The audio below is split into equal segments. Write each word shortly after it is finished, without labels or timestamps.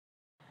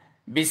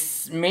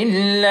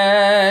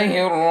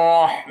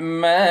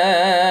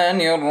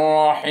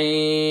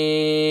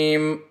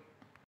बिस्मिल्लाहिर्रहमानिर्रहीम।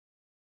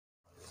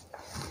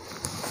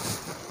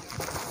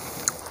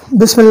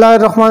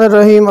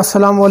 Bismillahirrahmanirrahim.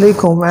 Assalamu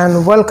alaikum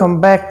and welcome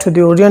back to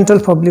the Oriental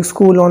Public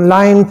School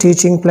online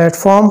teaching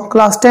platform.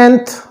 Class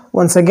 10th.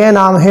 Once again,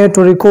 I'm here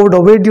to record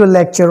a video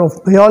lecture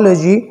of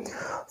biology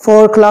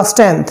for class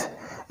 10th.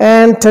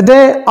 And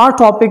today our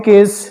topic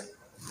is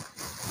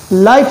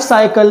life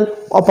cycle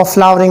of a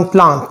flowering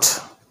plant.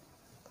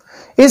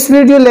 इस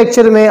video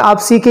lecture में आप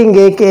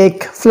सीखेंगे कि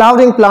एक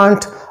flowering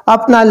plant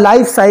अपना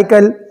life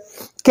cycle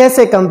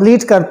कैसे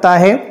complete करता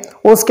है,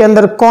 उसके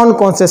अंदर कौन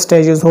कौन से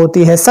स्टेजेस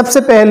होती है।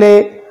 सबसे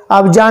पहले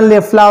आप जान ले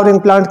फ्लावरिंग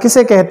प्लांट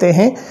किसे कहते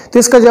हैं, तो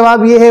इसका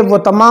जवाब ये है वो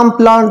तमाम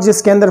प्लांट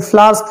जिसके अंदर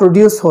फ्लावर्स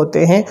प्रोड्यूस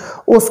होते हैं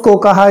उसको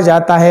कहा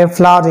जाता है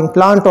फ्लावरिंग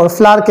प्लांट। और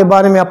फ्लावर के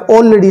बारे में आप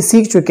ऑलरेडी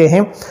सीख चुके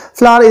हैं।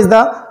 Flower is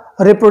the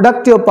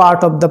reproductive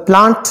part of the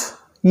plant.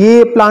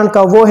 ये प्लांट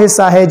का वो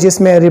हिस्सा है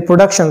जिसमें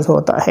रिप्रोडक्शन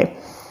होता है।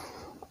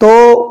 तो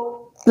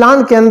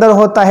प्लांट के अंदर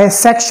होता है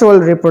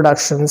सेक्सुअल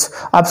रिप्रोडक्शंस।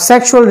 अब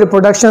सेक्सुअल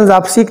रिप्रोडक्शंस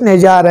आप सीखने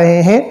जा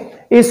रहे हैं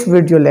इस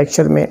वीडियो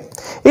लेक्चर में।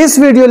 इस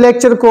वीडियो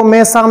लेक्चर को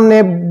मैं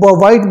सामने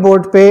व्हाइट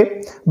बोर्ड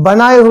पे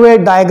बनाए हुए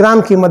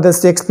डायग्राम की मदद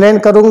से एक्सप्लेन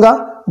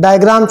करूंगा।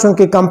 डायग्राम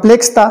चूंकि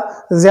कॉम्प्लेक्स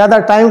था, ज़्यादा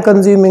टाइम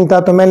कंज्यूमिंग था,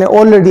 तो मैंने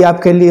ऑलरेडी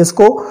आपके लिए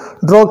इसको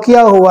ड्रॉ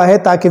किया हुआ है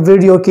ताकि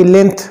वीडियो की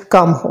लेंथ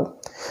कम हो।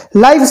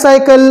 लाइफ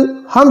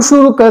साइकिल हम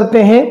शुरू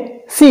करते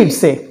हैं सीड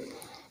से।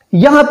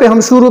 यहाँ पे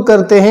हम शुरू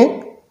करते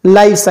हैं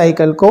लाइफ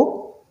साइकिल को।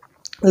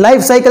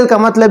 लाइफ साइकिल का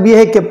मतलब यह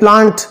है कि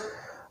प्लांट,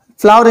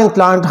 फ्लावरिंग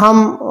प्लांट,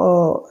 हम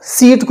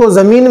सीड को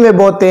ज़मीन में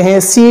बोते हैं,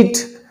 सीड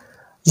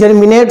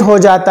जर्मिनेट हो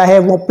जाता है,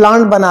 वो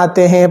प्लांट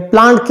बनाते हैं।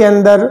 प्लांट के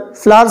अंदर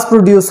फ्लावर्स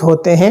प्रोड्यूस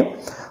होते हैं।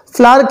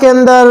 फ्लावर के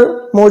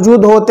अंदर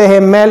मौजूद होते हैं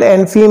मेल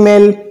एंड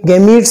फीमेल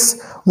गैमीट्स।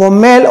 वो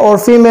मेल और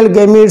फीमेल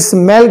गैमीट्स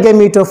मेल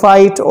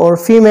गैमीटोफाइट और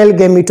फीमेल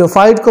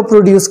गैमीटोफाइट को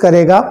प्रोड्यूस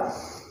करेगा।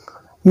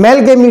 मेल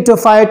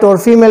गैमीटोफाइट और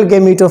फीमेल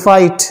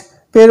गैमीटोफाइट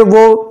फिर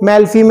वो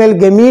मेल फीमेल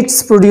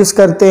गैमीट्स प्रोड्यूस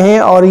करते हैं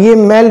और ये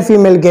मेल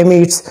फीमेल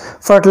गैमीट्स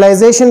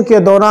फर्टिलाइजेशन के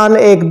दौरान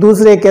एक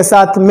दूसरे के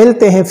साथ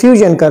मिलते हैं,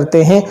 फ्यूजन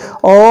करते हैं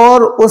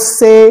और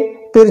उससे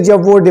फिर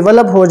जब वो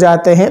डेवलप हो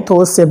जाते हैं तो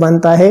उससे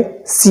बनता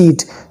है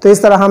सीड। तो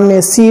इस तरह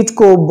हमने सीड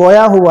को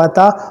बोया हुआ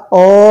था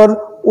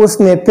और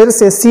उसने फिर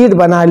से सीड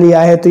बना लिया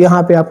है। तो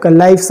यहाँ पे आपका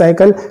लाइफ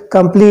साइकिल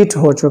कंप्लीट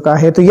हो चुका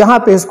है। तो यहाँ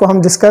पे इसको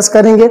हम डिस्कस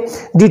करेंगे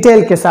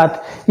डिटेल के साथ।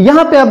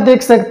 यहाँ पे आप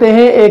देख सकते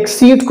हैं एक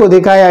सीड को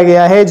दिखाया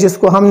गया है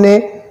जिसको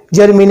हमने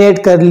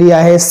जर्मिनेट कर लिया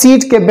है।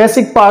 सीड के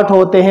बेसिक पार्ट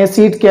होते हैं।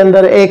 सीड के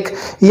अंदर एक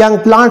यंग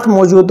प्लांट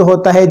मौजूद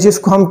होता है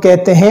जिसको हम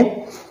कहते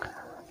हैं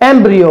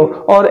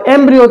एम्ब्रियो, और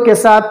एम्ब्रियो के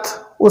साथ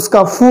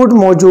उसका फूड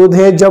मौजूद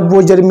है। जब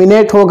वो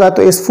जर्मिनेट होगा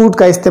तो इस फूड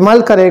का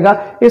इस्तेमाल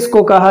करेगा,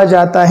 इसको कहा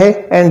जाता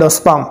है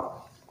एंडोस्पर्म।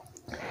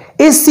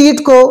 इस सीड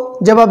को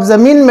जब आप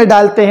जमीन में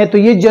डालते हैं तो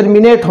ये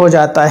जर्मिनेट हो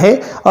जाता है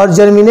और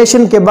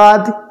जर्मिनेशन के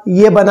बाद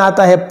ये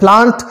बनाता है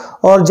प्लांट,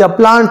 और जब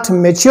प्लांट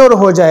मैच्योर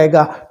हो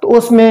जाएगा तो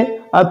उसमें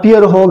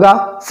अपीयर होगा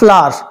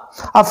फ्लावर।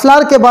 अब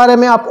फ्लावर के बारे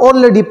में आप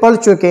ऑलरेडी पढ़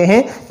चुके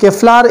हैं कि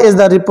flower is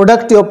the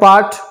reproductive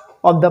part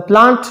of the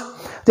plant.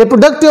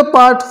 Reproductive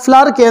part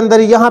flower के अंदर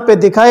यहाँ पे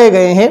दिखाए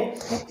गए हैं।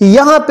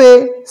 यहाँ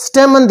पे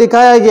स्टेमन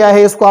दिखाया गया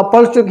है, इसको आप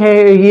पढ़ चुके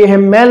हैं। ये है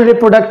मेल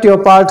रिप्रोडक्टिव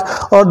पार्ट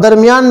और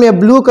दरमियान में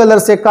ब्लू कलर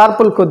से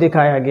कार्पल को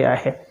दिखाया गया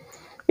है,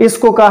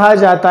 इसको कहा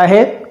जाता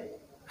है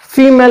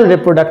फीमेल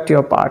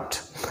रिप्रोडक्टिव पार्ट।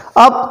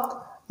 अब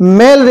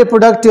मेल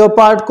रिप्रोडक्टिव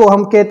पार्ट को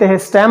हम कहते हैं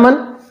स्टेमन,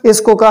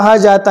 इसको कहा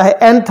जाता है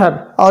एंथर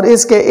और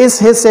इसके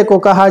इस हिस्से को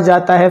कहा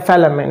जाता है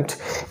फिलामेंट।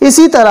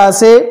 इसी तरह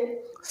से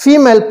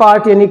फीमेल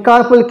पार्ट यानी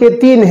कार्पल के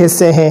तीन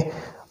हिस्से हैं।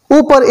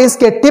 ऊपर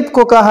इसके टिप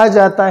को कहा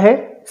जाता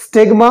है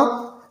स्टिग्मा,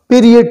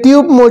 फिर ये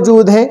ट्यूब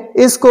मौजूद है,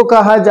 इसको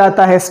कहा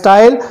जाता है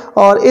स्टाइल,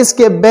 और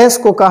इसके बेस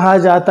को कहा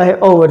जाता है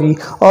ओवरी,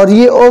 और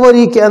ये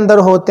ओवरी के अंदर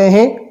होते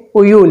हैं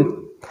उयूल।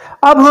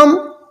 अब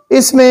हम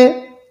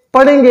इसमें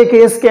पढ़ेंगे कि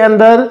इसके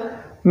अंदर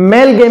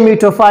मेल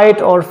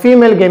गैमीटोफाइट और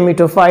फीमेल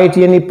गैमीटोफाइट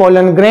यानी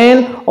पोलन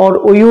ग्रेन और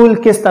उयूल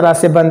किस तरह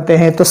से बनते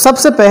हैं। तो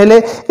सबसे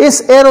पहले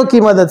इस एरो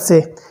की मदद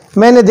से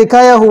मैंने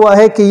दिखाया हुआ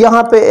है कि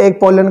यहाँ पे एक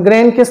पोलन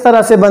ग्रेन किस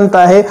तरह से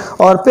बनता है,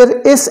 और फिर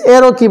इस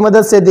एरो की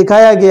मदद से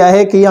दिखाया गया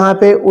है कि यहाँ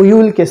पे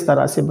उयूल किस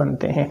तरह से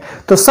बनते हैं।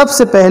 तो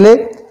सबसे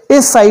पहले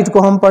इस साइड को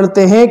हम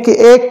पढ़ते हैं कि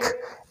एक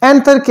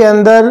एंथर के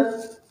अंदर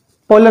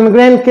पोलन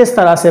ग्रेन किस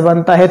तरह से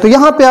बनता है। तो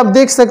यहाँ पे आप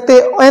देख सकते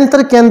हैं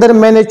एंथर के अंदर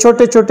मैंने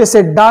छोटे छोटे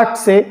से डार्ट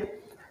से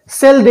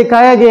सेल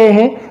दिखाए गए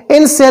हैं।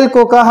 इन सेल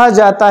को कहा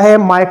जाता है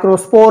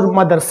माइक्रोस्पोर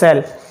मदर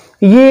सेल।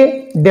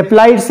 ये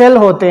डिप्लॉइड सेल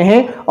होते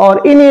हैं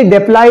और इन्हीं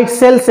डिप्लॉइड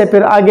सेल से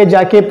फिर आगे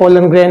जाके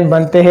पोलन ग्रेन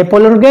बनते हैं।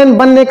 पोलन ग्रेन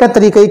बनने का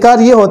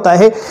तरीकाकार ये होता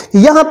है,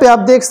 यहाँ पे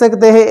आप देख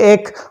सकते हैं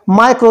एक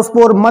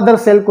माइक्रोस्पोर मदर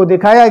सेल को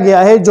दिखाया गया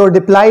है जो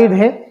डिप्लॉइड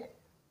है।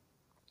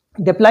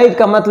 डिप्लॉइड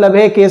का मतलब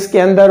है कि इसके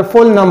अंदर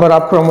फुल नंबर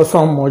ऑफ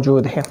क्रोमोसोम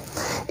मौजूद है।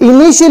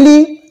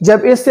 इनिशियली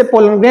जब इससे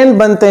पोलन ग्रेन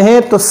बनते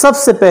हैं तो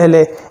सबसे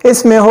पहले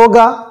इसमें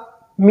होगा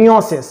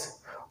मियोसिस,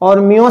 और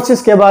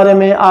मियोसिस के बारे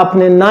में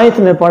आपने 9th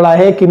में पढ़ा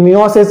है कि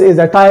meiosis is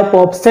a type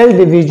of cell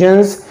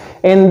divisions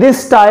In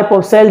this type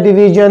of cell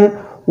division,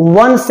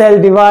 one cell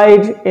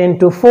divides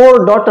into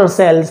 4 daughter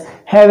cells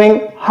having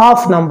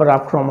half number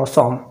of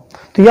chromosome.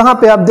 तो यहाँ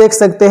पे आप देख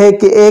सकते हैं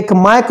कि एक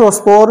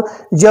माइक्रोस्पोर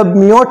जब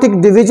मियोटिक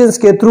डिविजन्स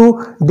के थ्रू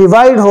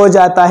डिवाइड हो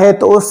जाता है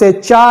तो उससे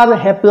 4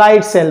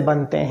 हैप्लॉइड सेल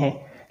बनते हैं।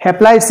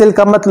 हैप्लॉइड सेल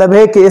का मतलब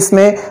है कि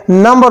इसमें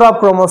नंबर ऑफ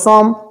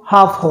क्रोमोसोम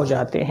हाफ हो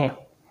जाते हैं।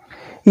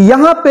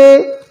 यहाँ पे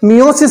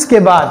मियोसिस के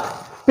बाद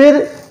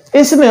फिर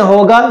इसमें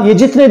होगा, ये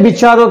जितने भी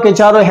चारों के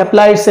चारों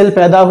हैप्लॉइड सेल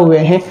पैदा हुए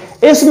हैं,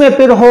 इसमें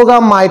फिर होगा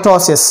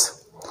माइटोसिस।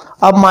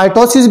 अब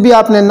माइटोसिस भी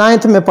आपने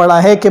 9th में पढ़ा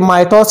है कि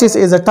mitosis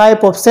is a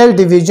type of cell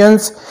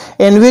divisions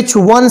in which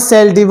one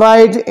cell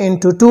divide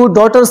into 2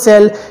 daughter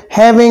cell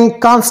having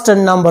constant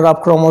number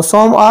of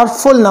chromosome और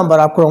फुल नंबर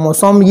ऑफ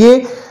क्रोमोसोम। ये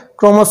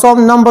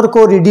क्रोमोसोम नंबर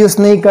को रिड्यूस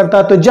नहीं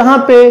करता। तो जहां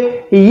पे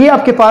ये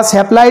आपके पास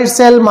हैप्लॉइड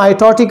सेल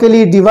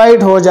माइटोटिकली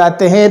डिवाइड हो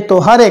जाते हैं तो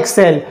हर एक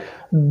सेल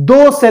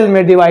 2 सेल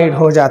में डिवाइड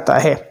हो जाता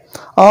है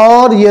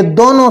और ये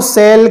दोनों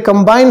सेल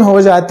कंबाइन हो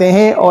जाते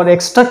हैं और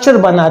एक स्ट्रक्चर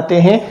बनाते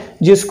हैं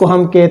जिसको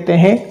हम कहते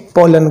हैं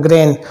पोलन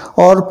ग्रेन,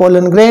 और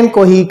पोलन ग्रेन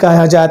को ही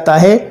कहा जाता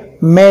है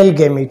मेल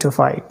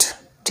गैमेटोफाइट।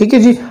 ठीक है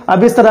जी।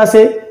 अब इस तरह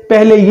से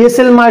पहले ये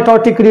सेल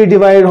माइटोटिकली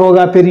डिवाइड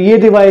होगा, फिर ये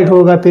डिवाइड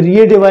होगा, फिर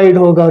ये डिवाइड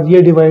होगा और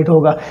ये डिवाइड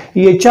होगा।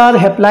 ये 4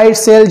 हैप्लॉइड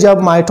सेल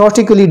जब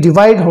माइटोटिकली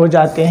डिवाइड हो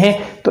जाते हैं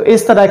तो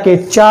इस तरह के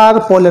 4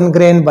 पोलन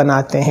ग्रेन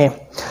बनाते हैं।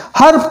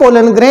 हर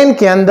पोलन ग्रेन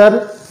के अंदर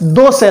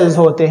 2 सेल्स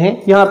होते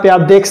हैं, यहां पे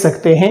आप देख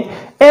सकते हैं।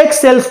 एक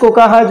सेल्स को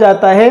कहा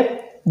जाता है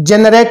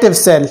जनरेटिव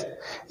सेल,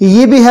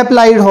 ये भी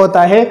हैप्लॉइड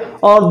होता है,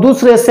 और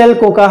दूसरे सेल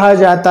को कहा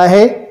जाता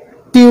है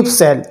ट्यूब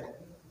सेल।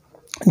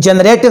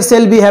 जनरेटिव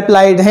सेल भी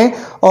हैप्लॉइड हैं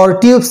और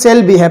ट्यूब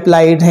सेल भी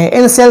हैप्लॉइड हैं।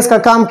 इन सेल्स का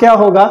काम क्या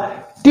होगा?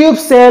 ट्यूब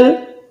सेल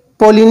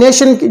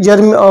पोलिनेशन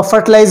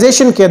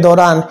फर्टिलाइजेशन के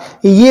दौरान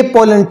ये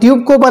पोलन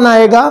ट्यूब को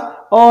बनाएगा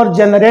और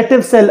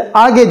जनरेटिव सेल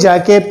आगे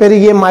जाके फिर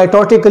ये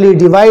माइटोटिकली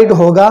डिवाइड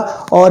होगा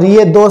और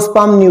ये 2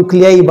 स्पर्म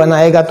न्यूक्लियाई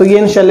बनाएगा। तो ये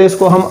इंशाल्लाह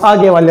इसको हम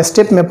आगे वाले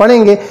स्टेप में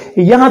पढ़ेंगे।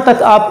 यहां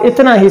तक आप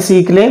इतना ही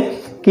सीख लें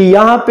कि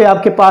यहाँ पे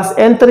आपके पास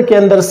एंथर के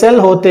अंदर सेल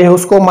होते हैं,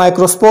 उसको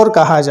माइक्रोस्पोर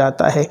कहा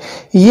जाता है।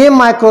 ये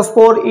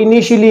माइक्रोस्पोर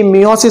इनिशियली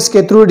मियोसिस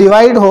के थ्रू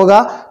डिवाइड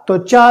होगा तो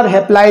 4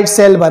 हैप्लॉइड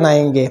सेल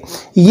बनाएंगे।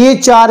 ये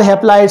 4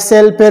 हैप्लॉइड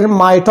सेल फिर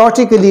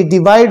माइटोटिकली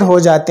डिवाइड हो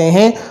जाते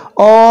हैं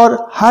और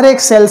हर एक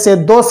सेल से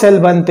 2 सेल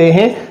बनते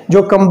हैं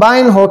जो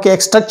कंबाइन होकर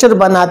एक स्ट्रक्चर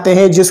बनाते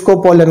हैं जिसको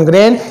पोलन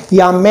ग्रेन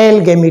या मेल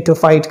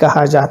गैमेटोफाइट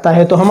कहा जाता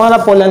है। तो हमारा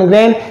पोलन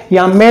ग्रेन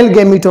या मेल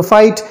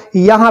गैमेटोफाइट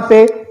यहाँ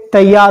पे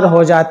तैयार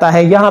हो जाता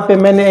है। यहाँ पे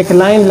मैंने एक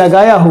लाइन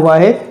लगाया हुआ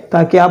है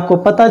ताकि आपको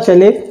पता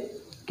चले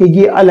कि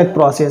ये अलग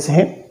प्रोसेस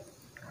है।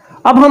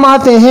 अब हम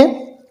आते हैं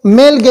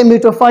मेल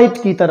गैमेटोफाइट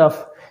की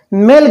तरफ।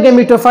 मेल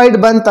गैमेटोफाइट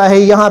बनता है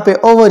यहाँ पे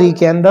ओवरी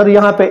के अंदर।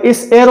 यहाँ पे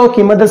इस एरो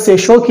की मदद से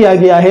शो किया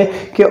गया है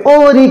कि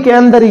ओवरी के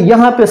अंदर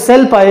यहाँ पे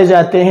सेल पाए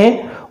जाते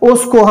हैं,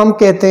 उसको हम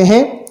कहते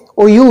हैं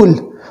ओयूल।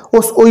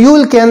 उस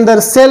ओयूल के अंदर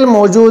सेल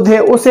मौजूद है,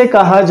 उसे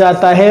कहा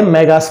जाता है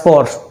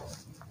मेगास्पोर।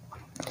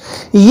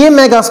 ये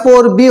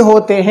मेगास्पोर भी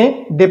होते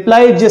हैं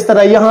डिप्लाइड। जिस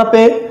तरह यहाँ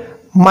पे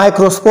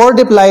माइक्रोस्पोर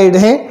डिप्लाइड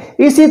हैं,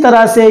 इसी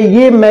तरह से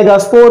ये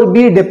मेगास्पोर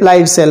भी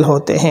डिप्लाइड सेल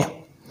होते हैं।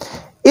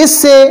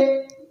 इससे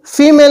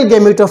फीमेल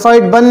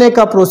गैमेटोफाइट बनने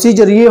का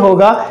प्रोसीजर ये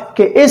होगा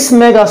कि इस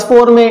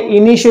मेगास्पोर में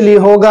इनिशियली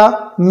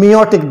होगा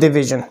मियोटिक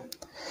डिवीजन।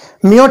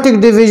 मियोटिक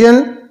डिवीजन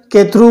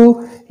के थ्रू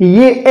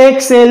ये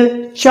एक सेल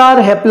 4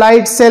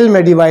 हैप्लॉइड सेल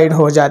में डिवाइड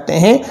हो जाते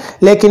हैं,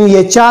 लेकिन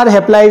ये 4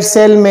 हैप्लॉइड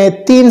सेल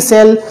में 3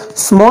 सेल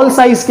स्मॉल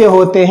साइज के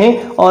होते हैं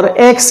और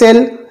 1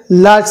 सेल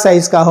लार्ज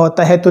साइज का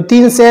होता है। तो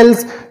 3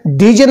 सेल्स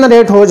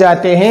डिजेनरेट हो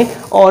जाते हैं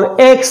और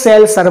 1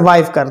 सेल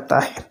सरवाइव करता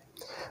है।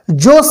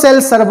 जो सेल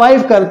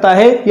सरवाइव करता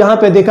है यहां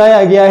पे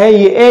दिखाया गया है,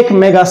 ये एक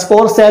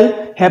megaspore cell,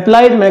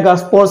 haploid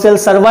megaspore cell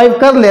survive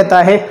कर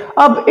लेता है।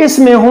 अब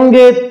इसमें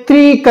होंगे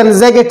 3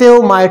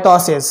 कंसेक्यूटिव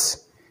माइटोसिस।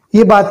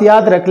 ये बात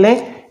याद रख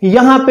लें,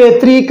 यहां पे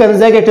 3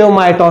 कंसेक्यूटिव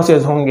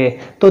माइटोसिस होंगे।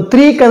 तो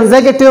 3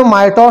 कंसेक्यूटिव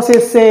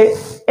माइटोसिस से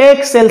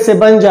एक सेल से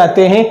बन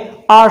जाते हैं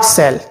 8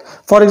 सेल।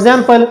 फॉर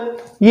एग्जांपल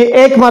ये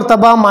एक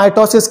मर्तबा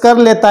माइटोसिस कर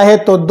लेता है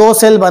तो 2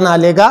 सेल बना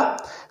लेगा,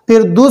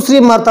 फिर दूसरी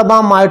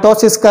मर्तबा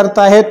माइटोसिस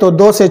करता है तो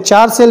 2 से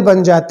 4 सेल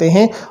बन जाते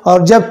हैं,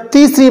 और जब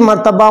तीसरी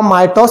मर्तबा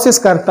माइटोसिस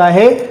करता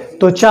है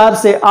तो 4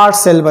 से 8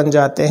 सेल बन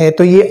जाते हैं।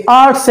 तो ये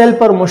 8 सेल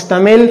पर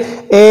मुश्तमिल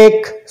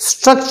एक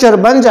स्ट्रक्चर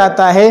बन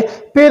जाता है।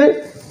 फिर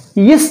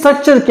इस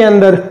स्ट्रक्चर के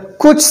अंदर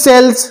कुछ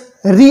सेल्स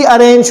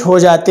रीअरेंज हो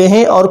जाते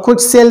हैं और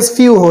कुछ सेल्स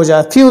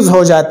फ्यूज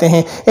हो जाते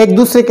हैं, एक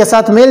दूसरे के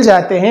साथ मिल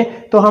जाते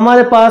हैं, तो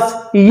हमारे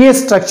पास ये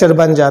स्ट्रक्चर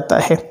बन जाता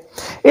है।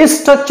 इस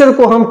स्ट्रक्चर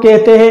को हम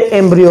कहते हैं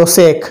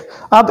एम्ब्रियोसेक।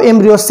 अब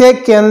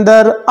एम्ब्रियोसेक के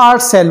अंदर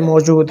 8 सेल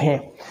मौजूद हैं,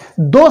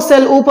 2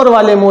 सेल ऊपर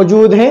वाले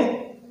मौजूद हैं।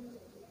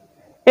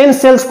 इन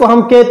सेल्स को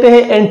हम कहते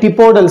हैं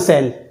एंटीपोडल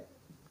सेल,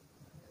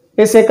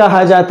 इसे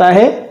कहा जाता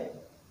है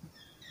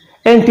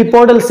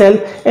एंटीपोडल सेल।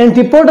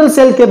 एंटीपोडल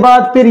सेल के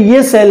बाद फिर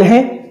ये सेल है,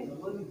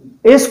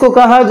 इसको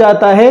कहा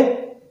जाता है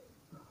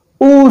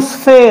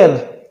ऊस्फेर,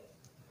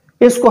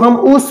 इसको हम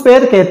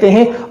ऊस्फेर कहते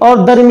हैं।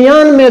 और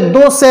दरमियान में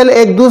 2 सेल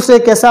एक दूसरे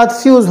के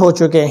साथ फ्यूज हो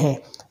चुके हैं,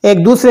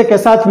 एक दूसरे के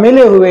साथ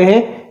मिले हुए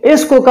हैं,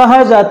 इसको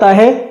कहा जाता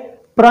है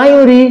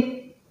प्राइमरी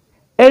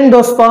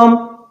एंडोस्पर्म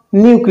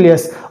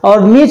न्यूक्लियस,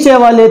 और नीचे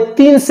वाले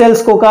 3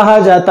 सेल्स को कहा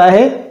जाता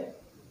है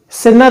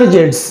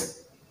सिनर्जिड्स।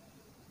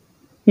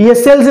 ये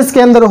सेल्स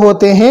इसके अंदर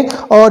होते हैं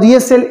और ये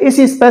सेल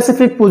इसी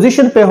स्पेसिफिक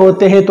पोजीशन पे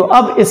होते हैं, तो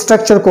अब इस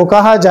स्ट्रक्चर को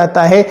कहा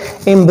जाता है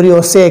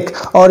एम्ब्रियोसेक,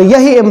 और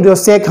यही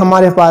एम्ब्रियोसेक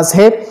हमारे पास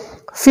है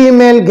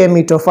फीमेल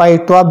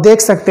गेमेटोफाइट। तो आप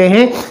देख सकते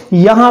हैं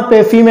यहां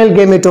पे फीमेल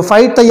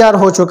गेमेटोफाइट तैयार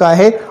हो चुका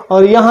है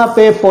और यहां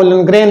पे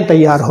पोलन ग्रेन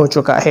तैयार हो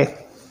चुका है।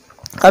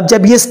 अब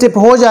जब ये स्टेप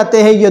हो जाते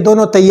हैं, ये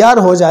दोनों तैयार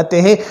हो जाते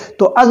हैं,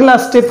 तो अगला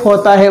स्टेप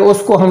होता है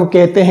उसको हम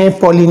कहते हैं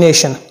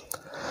पॉलिनेशन।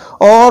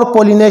 और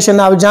पॉलिनेशन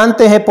आप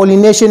जानते हैं,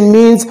 pollination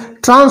means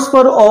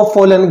transfer of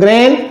pollen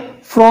grain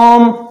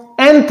from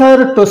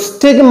anther to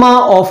stigma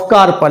of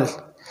carpel.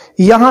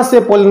 यहां से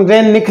पोलन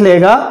ग्रेन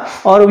निकलेगा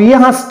और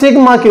यहां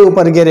स्टिग्मा के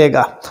ऊपर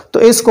गिरेगा, तो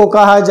इसको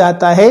कहा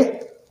जाता है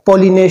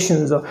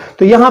पॉलिनेशन।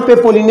 तो यहां पे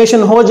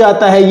पॉलिनेशन हो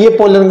जाता है, ये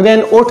पोलन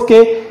ग्रेन उठ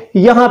के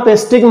यहां पे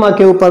स्टिग्मा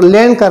के ऊपर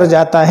लैंड कर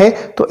जाता है,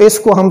 तो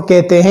इसको हम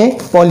कहते हैं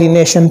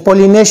पॉलिनेशन।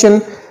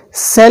 पॉलिनेशन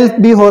सेल्फ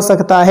भी हो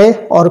सकता है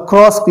और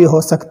क्रॉस भी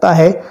हो सकता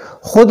है,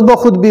 खुद ब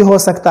खुद भी हो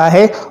सकता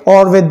है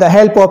और with the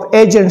help of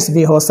agents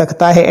भी हो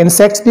सकता है।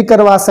 इंसेक्ट्स भी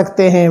करवा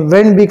सकते हैं,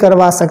 विंड भी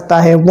करवा सकता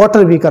है,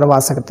 वाटर भी करवा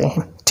सकते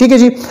हैं। ठीक है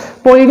जी।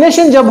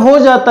 पॉलिनेशन जब हो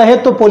जाता है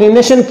तो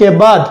पॉलिनेशन के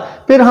बाद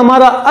फिर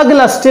हमारा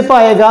अगला स्टेप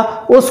आएगा,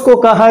 उसको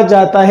कहा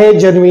जाता है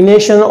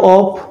germination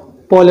of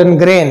pollen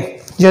grain.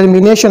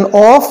 Germination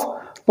of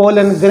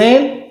pollen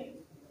grain,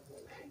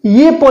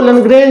 ये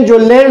पोलन ग्रेन जो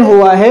लैंड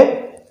हुआ है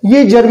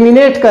ये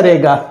जर्मिनेट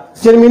करेगा।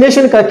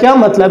 जर्मिनेशन का क्या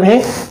मतलब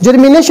है?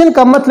 जर्मिनेशन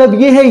का मतलब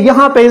ये है,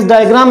 यहां पे इस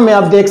डायग्राम में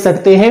आप देख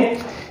सकते हैं,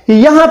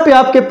 यहां पे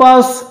आपके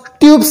पास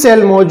ट्यूब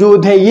सेल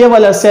मौजूद है। ये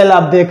वाला सेल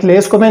आप देख ले,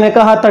 इसको मैंने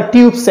कहा था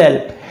ट्यूब सेल।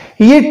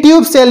 ये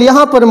ट्यूब सेल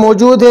यहां पर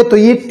मौजूद है, तो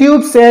ये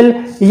ट्यूब सेल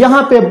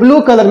यहां पे ब्लू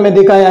कलर में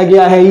दिखाया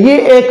गया है। ये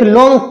एक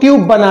लॉन्ग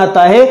ट्यूब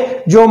बनाता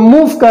है जो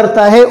मूव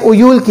करता है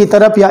ओयूल की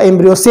तरफ या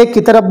एम्ब्रियोसेक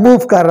की तरफ मूव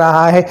कर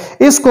रहा है।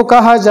 इसको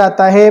कहा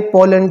जाता है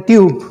पोलन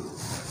ट्यूब।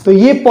 तो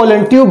ये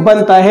पोलन ट्यूब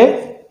बनता है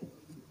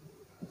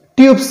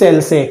ट्यूब सेल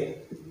से,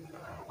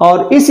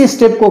 और इसी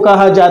स्टेप को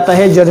कहा जाता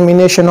है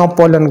germination of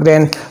pollen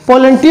grain.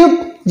 Pollen tube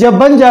जब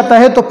बन जाता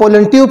है तो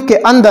पोलन ट्यूब के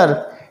अंदर,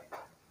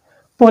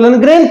 पोलन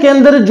ग्रेन के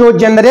अंदर जो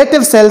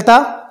जनरेटिव सेल था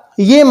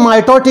ये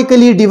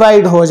माइटोटिकली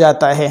डिवाइड हो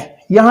जाता है।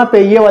 यहां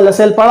पे ये वाला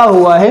सेल पड़ा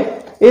हुआ है,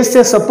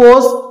 इससे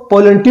सपोज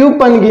पोलन ट्यूब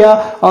बन गया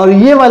और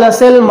ये वाला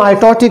सेल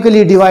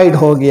माइटोटिकली डिवाइड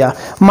हो गया।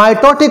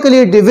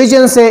 माइटोटिकली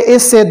डिवीजन से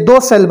इससे 2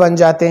 सेल बन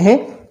जाते हैं।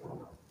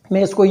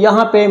 मैं इसको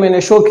यहां पे मैंने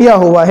शो किया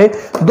हुआ है,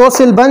 2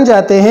 सेल बन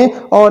जाते हैं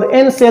और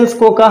इन सेल्स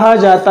को कहा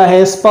जाता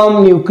है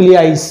स्पर्म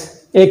न्यूक्लियाइज।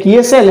 एक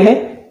ये सेल है,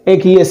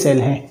 एक ये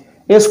सेल है,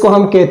 इसको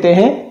हम कहते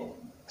हैं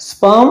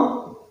स्पर्म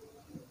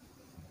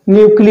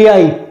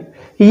न्यूक्लियाई।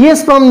 ये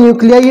स्पर्म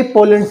न्यूक्लियाई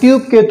पोलन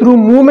ट्यूब के थ्रू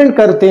मूवमेंट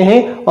करते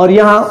हैं और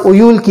यहां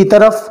ओयूल की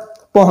तरफ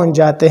पहुंच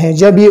जाते हैं।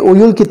 जब ये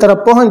ओयूल की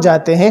तरफ पहुंच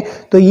जाते हैं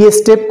तो ये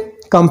स्टेप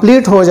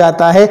कंप्लीट हो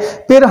जाता है।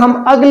 फिर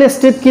हम अगले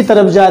स्टेप की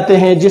तरफ जाते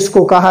हैं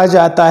जिसको कहा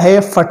जाता है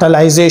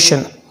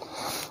फर्टिलाइजेशन।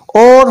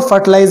 और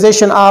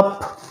फर्टिलाइजेशन आप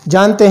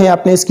जानते हैं,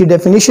 आपने इसकी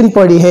डेफिनेशन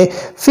पढ़ी है,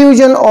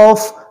 fusion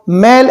of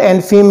male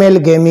and female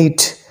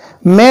gamete.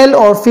 Mail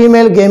और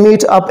फीमेल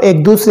गैमीट अब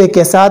एक दूसरे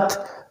के साथ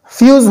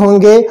फ्यूज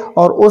होंगे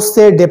और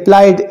उससे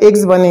डिप्लॉइड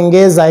एग्स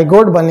बनेंगे,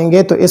 जाइगोट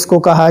बनेंगे, तो इसको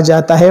कहा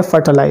जाता है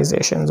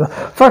फर्टिलाइजेशन।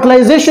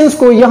 फर्टिलाइजेशन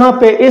को यहाँ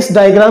पे इस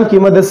डायग्राम की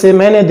मदद से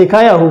मैंने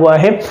दिखाया हुआ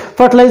है।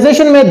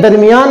 फर्टिलाइजेशन में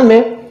दरमियान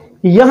में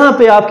यहाँ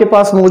पे आपके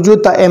पास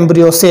मौजूद था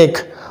एम्ब्रियोसेक,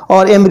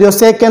 और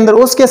एम्ब्रियोसेक के अंदर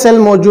उसके सेल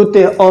मौजूद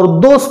थे और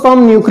 2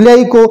 स्पर्म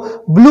न्यूक्लियाई को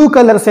ब्लू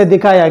कलर से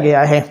दिखाया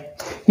गया है।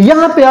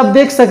 यहां पे आप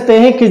देख सकते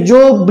हैं कि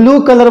जो ब्लू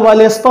कलर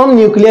वाले स्पर्म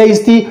न्यूक्लियाई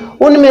थी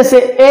उनमें से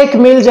एक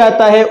मिल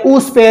जाता है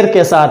ऊस पेयर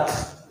के साथ।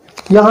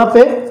 यहां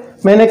पे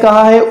मैंने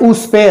कहा है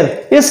ऊस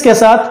पेयर, इसके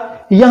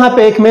साथ यहां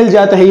पे एक मिल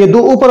जाता है। ये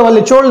 2 ऊपर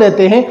वाले छोड़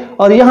लेते हैं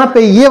और यहां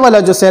पे ये वाला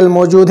जो सेल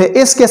मौजूद है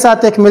इसके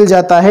साथ एक मिल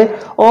जाता है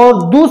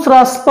और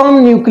दूसरा स्पर्म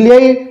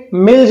न्यूक्लियाई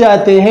मिल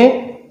जाते हैं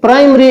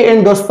प्राइमरी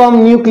एंडोस्पर्म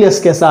न्यूक्लियस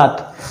के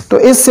साथ। तो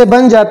इससे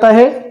बन जाता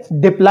है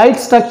डिप्लॉइड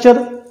स्ट्रक्चर,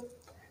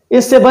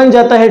 इससे बन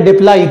जाता है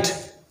डिप्लॉइड,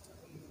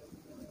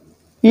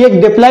 ये एक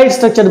डिप्लॉइड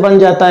स्ट्रक्चर बन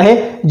जाता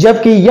है।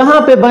 जबकि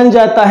यहां पे बन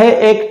जाता है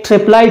एक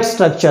ट्रिप्लॉइड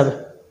स्ट्रक्चर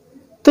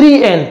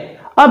 3n।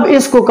 अब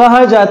इसको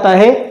कहा जाता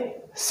है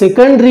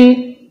सेकेंडरी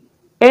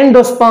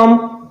एंडोस्पर्म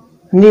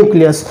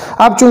न्यूक्लियस।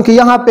 अब चूंकि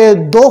यहां पे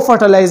 2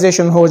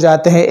 फर्टिलाइजेशन हो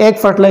जाते हैं, एक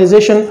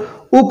फर्टिलाइजेशन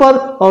ऊपर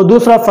और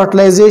दूसरा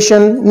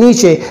फर्टिलाइजेशन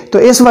नीचे, तो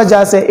इस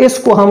वजह से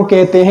इसको हम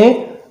कहते हैं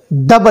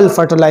डबल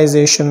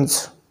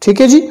फर्टिलाइजेशंस।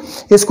 ठीक है जी।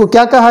 इसको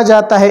क्या कहा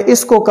जाता है?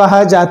 इसको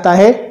कहा जाता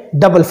है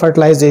डबल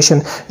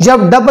फर्टिलाइजेशन।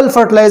 जब डबल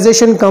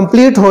फर्टिलाइजेशन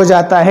कंप्लीट हो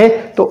जाता है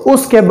तो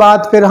उसके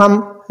बाद फिर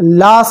हम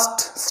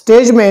लास्ट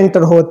स्टेज में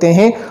एंटर होते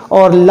हैं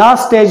और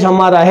लास्ट स्टेज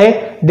हमारा है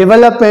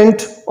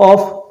development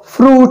of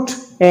fruit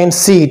and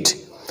seed.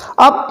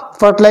 अब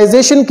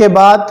फर्टिलाइजेशन के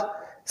बाद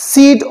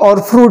सीड और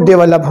फ्रूट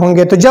डेवलप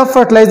होंगे। तो जब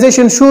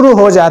फर्टिलाइजेशन शुरू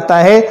हो जाता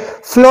है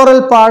फ्लोरल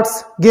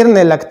पार्ट्स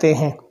गिरने लगते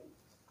हैं,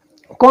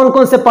 कौन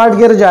कौन से पार्ट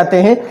गिर जाते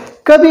हैं।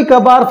 कभी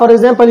कभार फॉर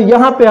एग्जांपल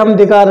यहाँ पे हम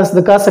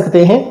दिखा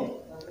सकते हैं,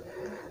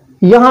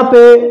 यहाँ पे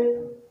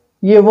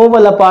ये वो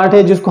वाला पार्ट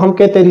है जिसको हम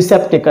कहते हैं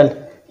रिसेप्टिकल,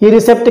 ये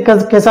रिसेप्टिकल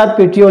के साथ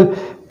पेट्रियोल।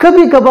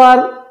 कभी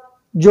कभार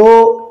जो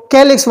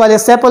कैलिक्स वाले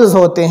सेपल्स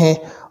होते हैं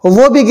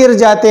वो भी गिर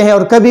जाते हैं,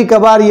 और कभी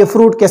कभार ये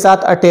फ्रूट के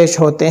साथ अटैच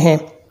होते हैं।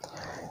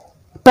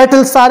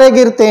 पेटल सारे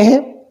गिरते हैं,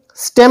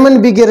 स्टेमन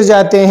भी गिर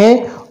जाते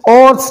हैं,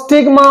 और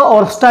स्टिग्मा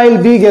और स्टाइल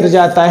भी गिर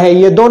जाता है,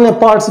 ये दोनों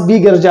पार्ट्स भी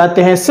गिर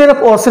जाते हैं।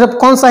 सिर्फ और सिर्फ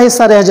कौन सा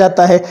हिस्सा रह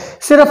जाता है,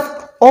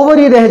 सिर्फ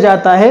ओवरी रह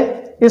जाता है।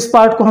 इस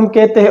पार्ट को हम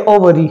कहते हैं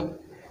ओवरी,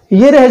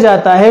 ये रह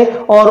जाता है,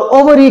 और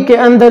ओवरी के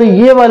अंदर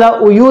ये वाला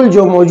उयूल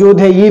जो मौजूद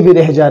है ये भी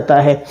रह जाता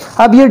है।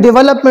 अब ये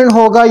डेवलपमेंट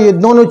होगा, ये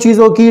दोनों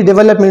चीज़ों की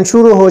डेवलपमेंट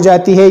शुरू हो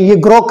जाती है, ये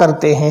ग्रो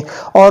करते हैं,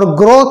 और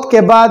ग्रोथ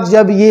के बाद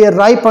जब ये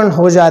राइपन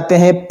हो जाते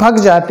हैं, पक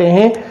जाते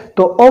हैं,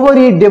 तो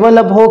ओवरी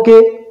डेवलप होके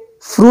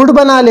फ्रूट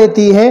बना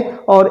लेती है,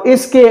 और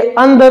इसके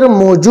अंदर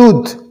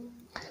मौजूद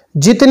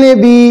जितने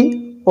भी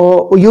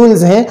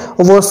उयूल्स हैं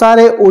वो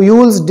सारे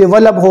उयूल्स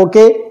डेवलप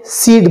होके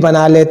सीड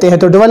बना लेते हैं।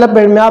 तो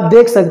डेवलपमेंट में आप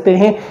देख सकते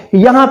हैं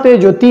यहाँ पे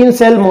जो 3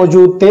 सेल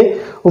मौजूद थे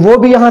वो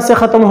भी यहाँ से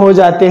ख़त्म हो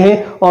जाते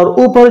हैं, और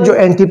ऊपर जो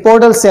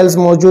एंटीपोडल सेल्स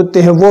मौजूद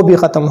थे वो भी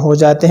ख़त्म हो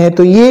जाते हैं।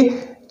 तो ये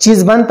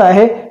चीज़ बनता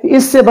है,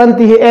 इससे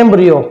बनती है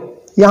एम्ब्रियो।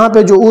 यहाँ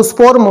पे जो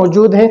oospore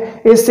मौजूद है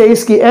इससे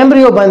इसकी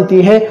एम्ब्रियो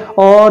बनती है,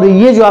 और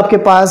ये जो आपके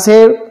पास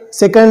है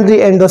सेकेंडरी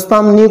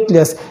एंडोस्पर्म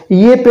न्यूक्लियस,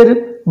 ये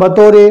फिर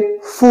बतौरे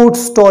फूड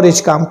स्टोरेज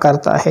काम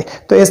करता है।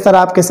 तो इस तरह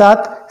आपके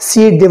साथ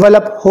सीड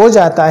डेवलप हो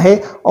जाता है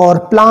और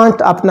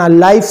प्लांट अपना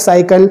लाइफ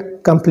साइकिल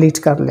कंप्लीट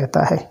कर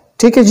लेता है।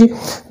 ठीक है जी,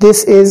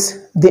 this is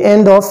the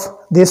end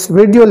of this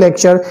video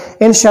lecture.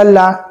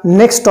 इंशाल्लाह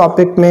नेक्स्ट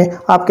टॉपिक में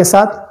आपके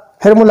साथ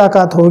फिर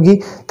मुलाकात होगी,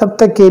 तब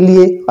तक के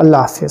लिए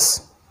अल्लाह हाफिज।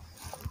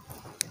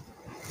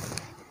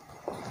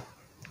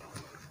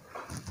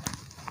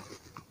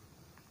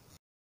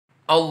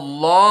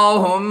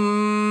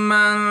 अल्लाहुम्मा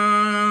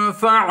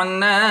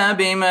अंफ़अना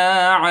बिमा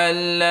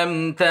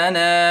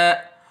अल्लमतना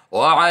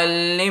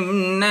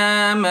वअल्लिमना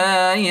मा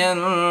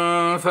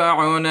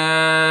यंफ़अुना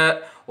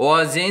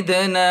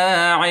वज़िदना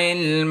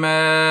इल्मा।